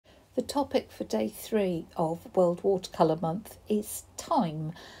The topic for day 3 of World Watercolor Month is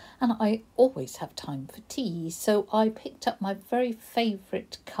time, and I always have time for tea, so I picked up my very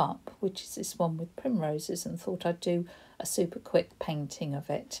favourite cup, which is this one with primroses, and thought I'd do a super quick painting of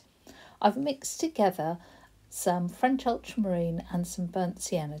it. I've mixed together some French ultramarine and some burnt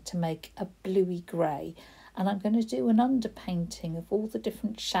sienna to make a bluey grey, and I'm going to do an underpainting of all the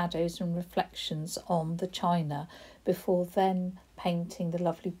different shadows and reflections on the china before then painting the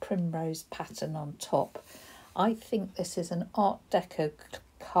lovely primrose pattern on top. I think this is an Art Deco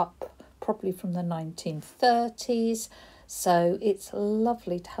cup, probably from the 1930s, so it's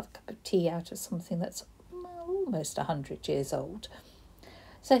lovely to have a cup of tea out of something that's almost 100 years old.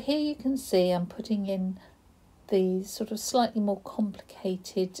 So here you can see I'm putting in the sort of slightly more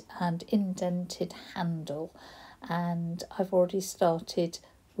complicated and indented handle, and I've already started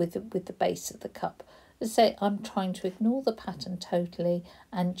with the base of the cup. As I say, I'm trying to ignore the pattern totally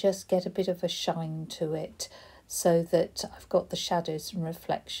and just get a bit of a shine to it so that I've got the shadows and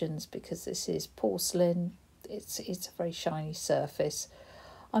reflections, because this is porcelain. It's a very shiny surface.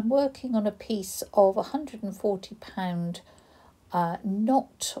 I'm working on a piece of £140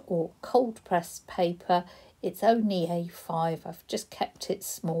 knot or cold pressed paper. It's only A5. I've just kept it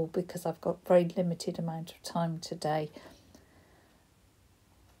small because I've got very limited amount of time today.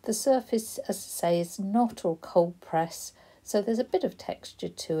 The surface, as I say, is not all cold press, so there's a bit of texture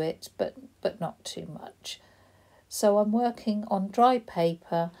to it, but not too much. So I'm working on dry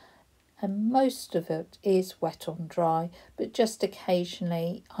paper, and most of it is wet on dry, but just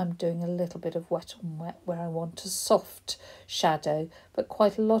occasionally I'm doing a little bit of wet on wet where I want a soft shadow, but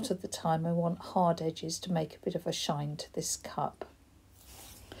quite a lot of the time I want hard edges to make a bit of a shine to this cup.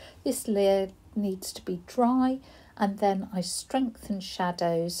 This layer needs to be dry, and then I strengthen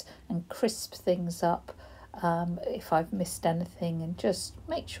shadows and crisp things up if I've missed anything, and just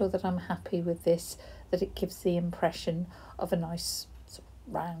make sure that I'm happy with this, that it gives the impression of a nice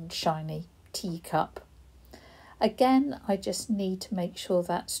round shiny teacup. Again, I just need to make sure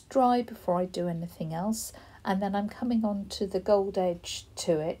that's dry before I do anything else, and then I'm coming on to the gold edge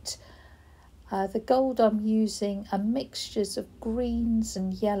to it. The gold, I'm using a mixtures of greens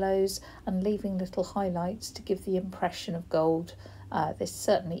and yellows and leaving little highlights to give the impression of gold. This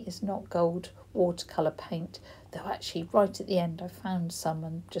certainly is not gold watercolour paint, though actually right at the end I found some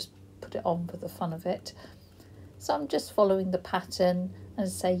and just put it on for the fun of it. So I'm just following the pattern, and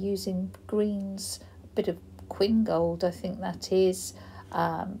say using greens, a bit of quin gold, I think that is,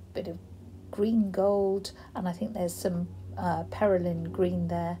 bit of green gold, and I think there's some perylene green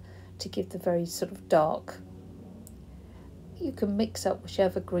there to give the very sort of dark. You can mix up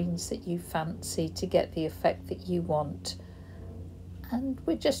whichever greens that you fancy to get the effect that you want. And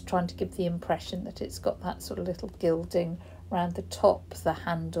we're just trying to give the impression that it's got that sort of little gilding around the top, the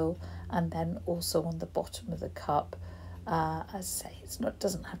handle, and then also on the bottom of the cup. As I say, it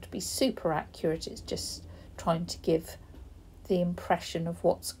doesn't have to be super accurate, it's just trying to give the impression of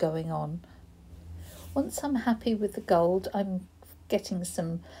what's going on. Once I'm happy with the gold, I'm getting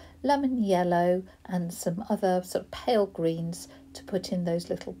some lemon yellow and some other sort of pale greens to put in those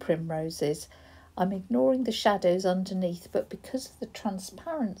little primroses. I'm ignoring the shadows underneath, but because of the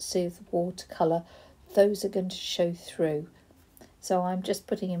transparency of the watercolour, those are going to show through. So I'm just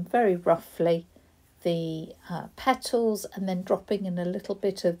putting in very roughly the petals, and then dropping in a little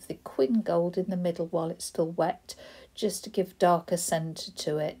bit of the quin gold in the middle while it's still wet, just to give darker centre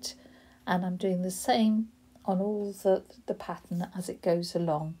to it. And I'm doing the same on all the pattern as it goes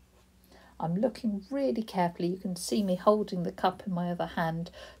along. I'm looking really carefully. You can see me holding the cup in my other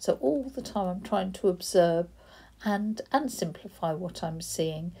hand, so all the time I'm trying to observe and simplify what I'm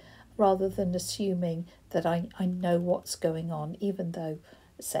seeing, rather than assuming that I know what's going on, even though,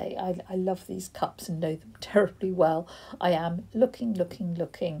 say, I love these cups and know them terribly well. I am looking,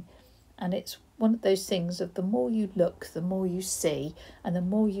 and it's one of those things of the more you look, the more you see, and the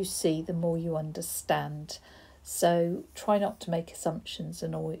more you see, the more you understand. So try not to make assumptions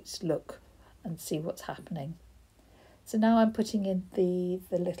and always look and see what's happening. So now I'm putting in the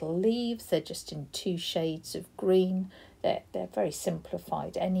little leaves. They're just in 2 shades of green. They're very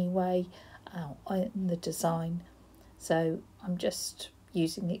simplified anyway in the design. So I'm just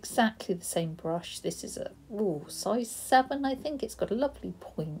using exactly the same brush. This is a size 7, I think. It's got a lovely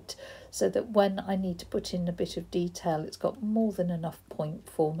point, so that when I need to put in a bit of detail, it's got more than enough point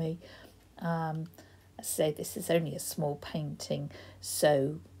for me. I say this is only a small painting,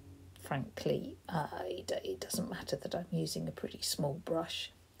 so frankly it doesn't matter that I'm using a pretty small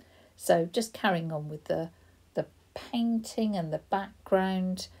brush. So just carrying on with the painting and the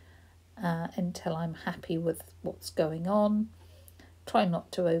background until I'm happy with what's going on. try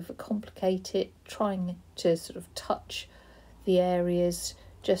not to overcomplicate it, trying to sort of touch the areas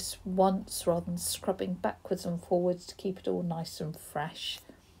just once rather than scrubbing backwards and forwards to keep it all nice and fresh.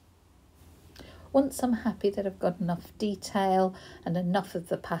 Once I'm happy that I've got enough detail and enough of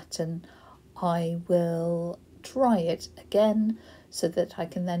the pattern, I will dry it again so that I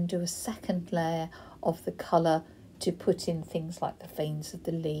can then do a second layer of the colour to put in things like the veins of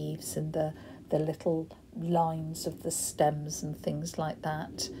the leaves and the little lines of the stems and things like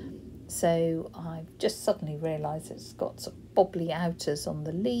that. So I've just suddenly realised it's got some bobbly outers on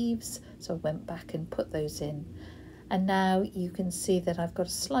the leaves, so I went back and put those in. And now you can see that I've got a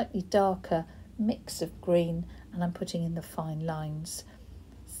slightly darker mix of green and I'm putting in the fine lines.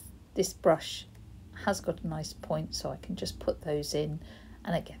 This brush has got a nice point, so I can just put those in,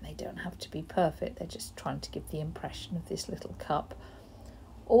 and again they don't have to be perfect, they're just trying to give the impression of this little cup.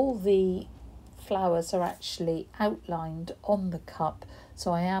 All the flowers are actually outlined on the cup,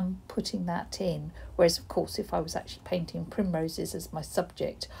 so I am putting that in, whereas of course if I was actually painting primroses as my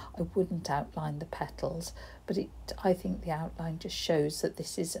subject I wouldn't outline the petals, but I think the outline just shows that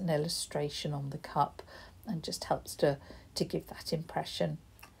this is an illustration on the cup and just helps to give that impression.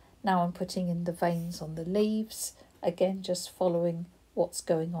 Now I'm putting in the veins on the leaves, again just following what's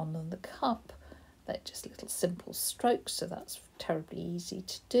going on the cup. They're just little simple strokes, so that's terribly easy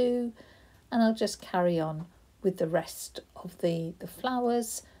to do. And I'll just carry on with the rest of the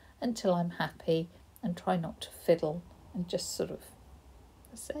flowers until I'm happy, and try not to fiddle and just sort of,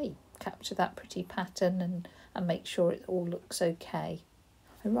 capture that pretty pattern and make sure it all looks okay.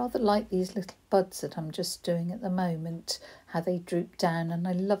 I rather like these little buds that I'm just doing at the moment, how they droop down, and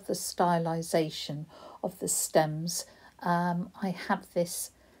I love the stylisation of the stems. I have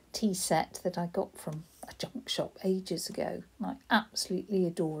this tea set that I got from a junk shop ages ago, and I absolutely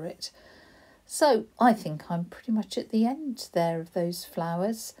adore it. So I think I'm pretty much at the end there of those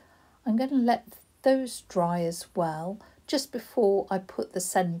flowers. I'm going to let those dry as well, just before I put the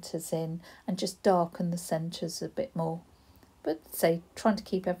centres in and just darken the centres a bit more. But trying to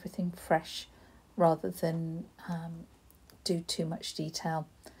keep everything fresh rather than do too much detail.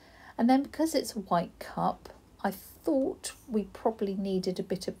 And then because it's a white cup, I thought we probably needed a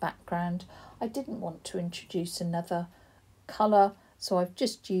bit of background. I didn't want to introduce another colour, so I've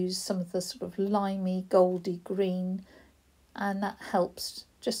just used some of the sort of limey goldy green, and that helps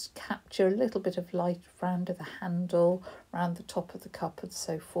just capture a little bit of light around the handle, around the top of the cup and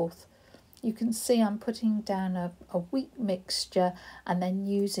so forth. You can see I'm putting down a wheat mixture and then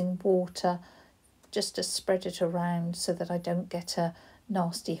using water just to spread it around so that I don't get a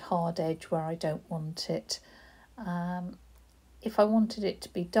nasty hard edge where I don't want it. If I wanted it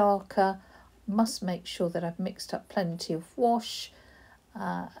to be darker, I must make sure that I've mixed up plenty of wash,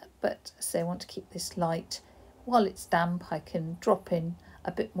 but I want to keep this light. While it's damp, I can drop in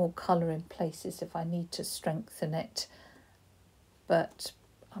a bit more colour in places if I need to strengthen it, but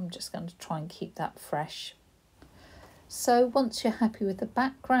I'm just going to try and keep that fresh. So once you're happy with the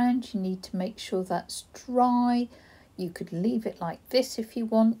background, you need to make sure that's dry. You could leave it like this if you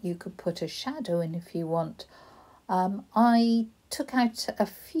want. You could put a shadow in if you want. I took out a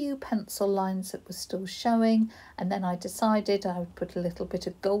few pencil lines that were still showing, and then I decided I would put a little bit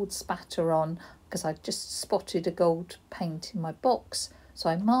of gold spatter on because I just spotted a gold paint in my box. So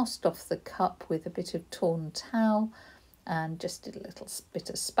I masked off the cup with a bit of torn towel and just did a little bit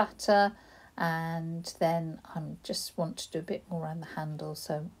of spatter, and then I just want to do a bit more around the handle,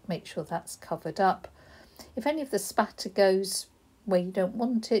 so make sure that's covered up. If any of the spatter goes where you don't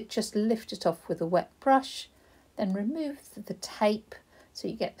want it, just lift it off with a wet brush, then remove the tape so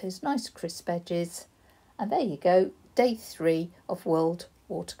you get those nice crisp edges, and there you go, day 3 of World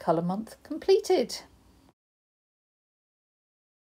Watercolour Month completed.